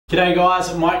G'day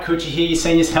guys, Mike Kutcher here,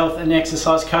 Seniors Health and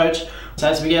Exercise Coach. So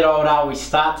as we get older, we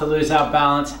start to lose our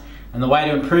balance, and the way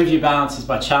to improve your balance is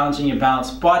by challenging your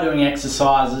balance by doing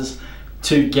exercises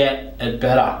to get it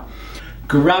better.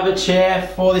 Grab a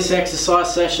chair for this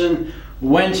exercise session.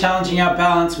 When challenging our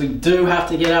balance, we do have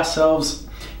to get ourselves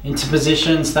into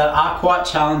positions that are quite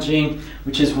challenging,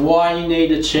 which is why you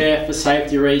need a chair for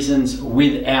safety reasons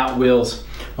without wheels.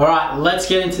 All right, let's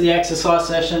get into the exercise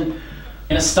session.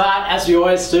 We're gonna start, as we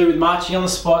always do, with marching on the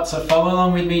spot, so follow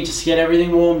along with me just to get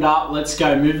everything warmed up. Let's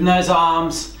go, moving those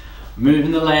arms,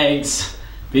 moving the legs,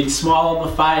 big smile on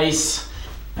the face,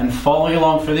 and following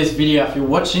along for this video. If you're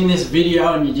watching this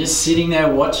video and you're just sitting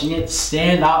there watching it,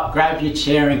 stand up, grab your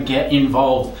chair and get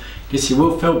involved, because you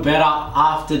will feel better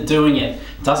after doing it.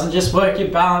 It doesn't just work your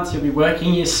balance, you'll be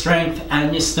working your strength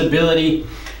and your stability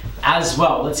as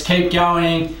well. Let's keep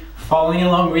going, following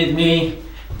along with me.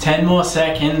 10 more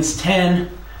seconds. 10,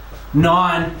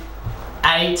 9,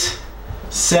 8,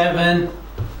 7,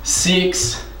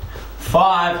 6,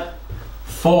 5,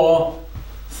 4,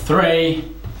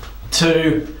 3,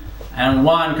 2, and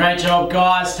 1. Great job,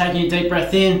 guys. Taking a deep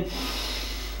breath in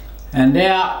and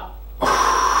out.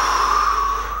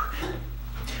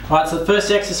 Alright, so the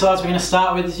first exercise we're going to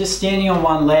start with is just standing on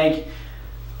one leg,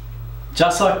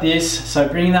 just like this. So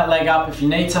bringing that leg up. If you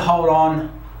need to hold on,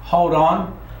 hold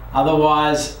on.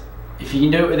 Otherwise, if you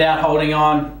can do it without holding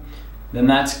on, then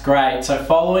that's great. So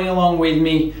following along with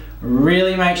me,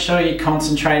 really make sure you're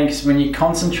concentrating, because when you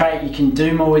concentrate, you can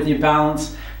do more with your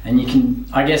balance, and you can,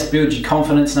 I guess, build your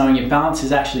confidence knowing your balance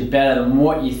is actually better than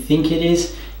what you think it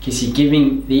is, because you're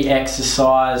giving the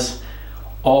exercise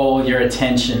all your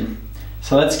attention.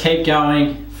 So let's keep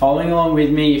going, following along with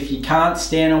me. If you can't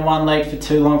stand on one leg for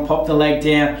too long, pop the leg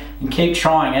down and keep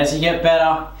trying. As you get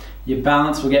better, your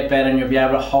balance will get better and you'll be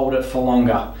able to hold it for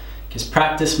longer, because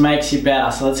practice makes you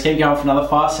better. So let's keep going for another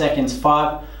 5 seconds.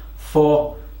 5,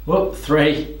 4,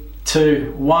 3,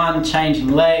 2, 1. Changing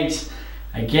legs.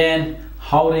 Again,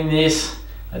 holding this.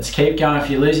 Let's keep going. If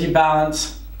you lose your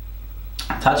balance,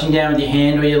 touching down with your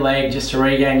hand or your leg just to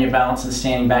regain your balance and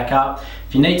standing back up.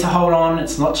 If you need to hold on,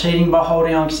 it's not cheating by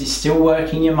holding on, because you're still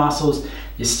working your muscles,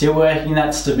 you're still working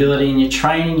that stability, and you're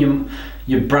training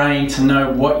your brain to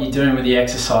know what you're doing with the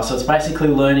exercise. So it's basically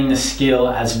learning the skill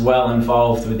as well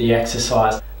involved with the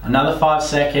exercise. Another 5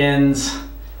 seconds.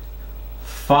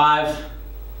 5,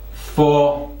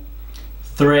 4,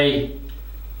 3,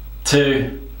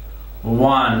 2,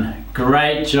 1.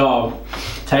 Great job.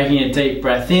 Taking a deep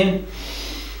breath in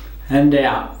and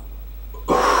out.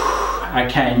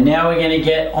 Okay, now we're going to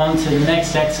get on to the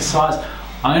next exercise.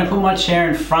 I'm going to put my chair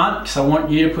in front, because I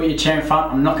want you to put your chair in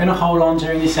front. I'm not going to hold on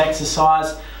during this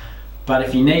exercise, but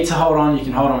if you need to hold on, you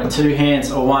can hold on with 2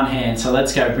 hands or 1 hand. So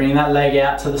let's go, bring that leg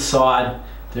out to the side,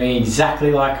 doing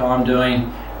exactly like I'm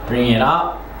doing. Bring it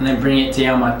up and then bring it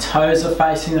down. My toes are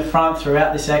facing the front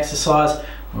throughout this exercise.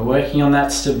 We're working on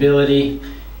that stability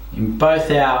in both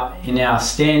in our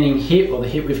standing hip, or the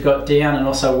hip we've got down, and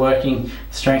also working,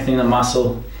 strengthening the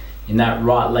muscle in that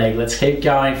right leg. Let's keep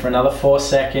going for another 4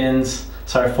 seconds.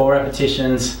 Sorry, 4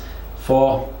 repetitions.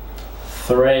 4,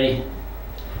 3,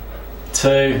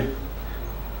 2,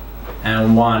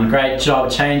 and 1. Great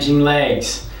job. Changing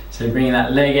legs. So bringing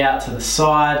that leg out to the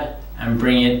side and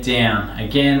bring it down.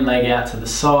 Again, leg out to the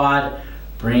side,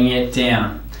 bring it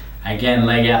down. Again,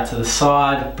 leg out to the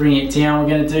side, bring it down. We're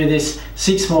going to do this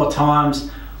 6 more times.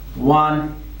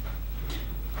 1,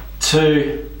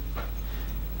 2,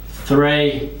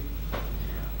 3,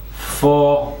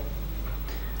 4,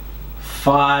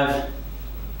 5,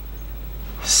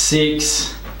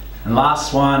 6, and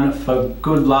last one for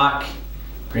good luck.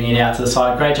 Bring it out to the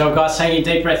side. Great job, guys. Taking a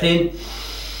deep breath in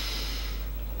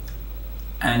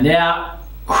and out.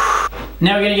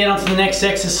 Now we're going to get on to the next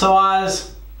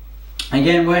exercise.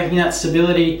 Again, working that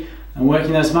stability and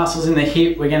working those muscles in the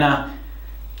hip. We're going to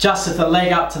just lift the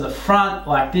leg up to the front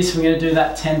like this. We're going to do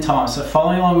that 10 times. So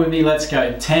following along with me, let's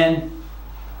go. 10,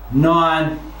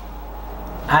 9,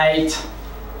 8,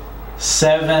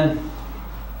 7,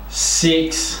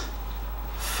 6,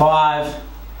 5,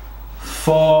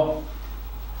 4,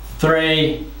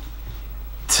 3,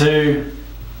 2,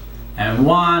 and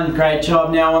 1. Great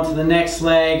job. Now on to the next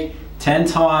leg. 10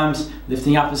 times,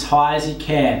 lifting up as high as you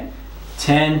can.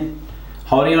 10,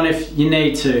 holding on if you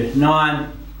need to.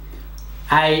 9,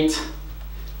 8,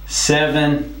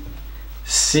 7,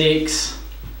 6,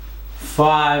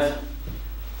 5,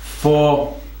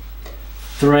 4,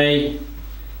 3,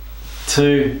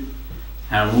 2,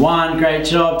 and 1. Great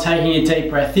job. Taking a deep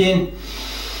breath in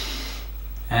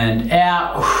and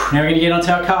out. Now we're going to get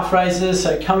onto our calf raises.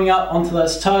 So coming up onto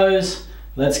those toes.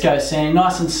 Let's go. Standing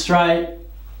nice and straight.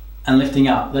 and lifting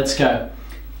up. Let's go.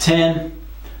 10,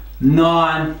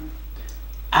 9,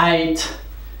 8,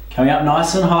 coming up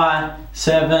nice and high.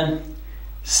 7,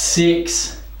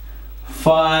 6,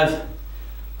 5,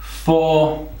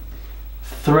 4,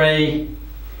 3,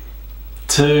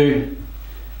 2,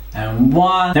 and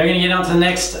 1. Now we're going to get on to the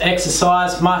next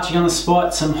exercise, marching on the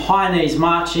spot, some high knees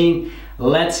marching.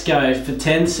 Let's go for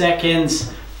 10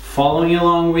 seconds, following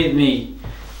along with me.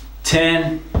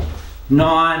 10,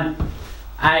 9,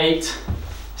 8,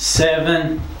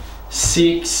 7,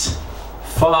 6,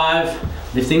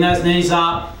 5, lifting those knees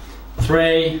up.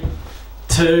 3,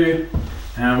 2,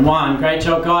 and 1. Great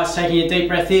job, guys. Taking a deep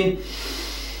breath in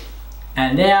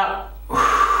and out.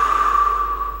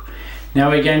 Now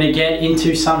we're going to get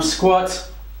into some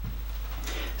squats.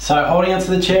 So holding onto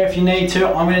the chair if you need to.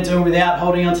 I'm going to do it without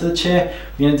holding onto the chair.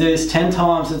 We're going to do this 10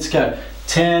 times. Let's go.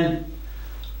 10,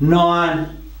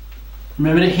 9.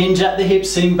 Remember to hinge at the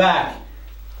hips, sitting back.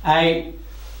 8,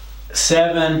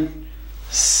 7,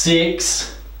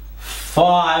 6,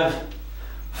 5,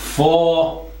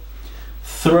 4,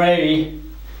 3,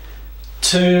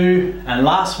 2, and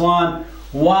last one.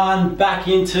 1, back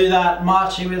into that,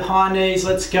 marching with high knees.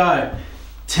 Let's go.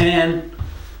 10,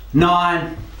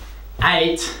 9,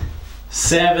 8,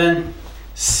 7,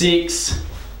 6,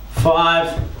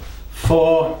 5,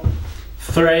 4,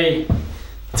 3,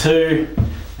 2,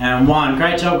 and 1.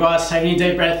 Great job, guys. Taking a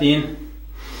deep breath in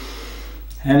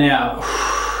and out.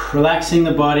 Relaxing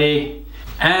the body.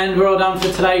 And we're all done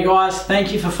for today, guys.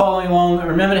 Thank you for following along.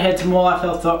 Remember to head to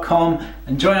morelifehealth.com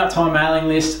and join up to my mailing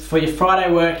list for your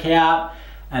Friday workout,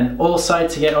 and also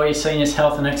to get all your seniors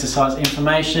health and exercise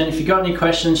information. If you've got any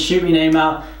questions, shoot me an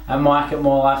email at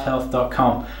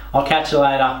mike@morelifehealth.com. I'll catch you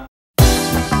later.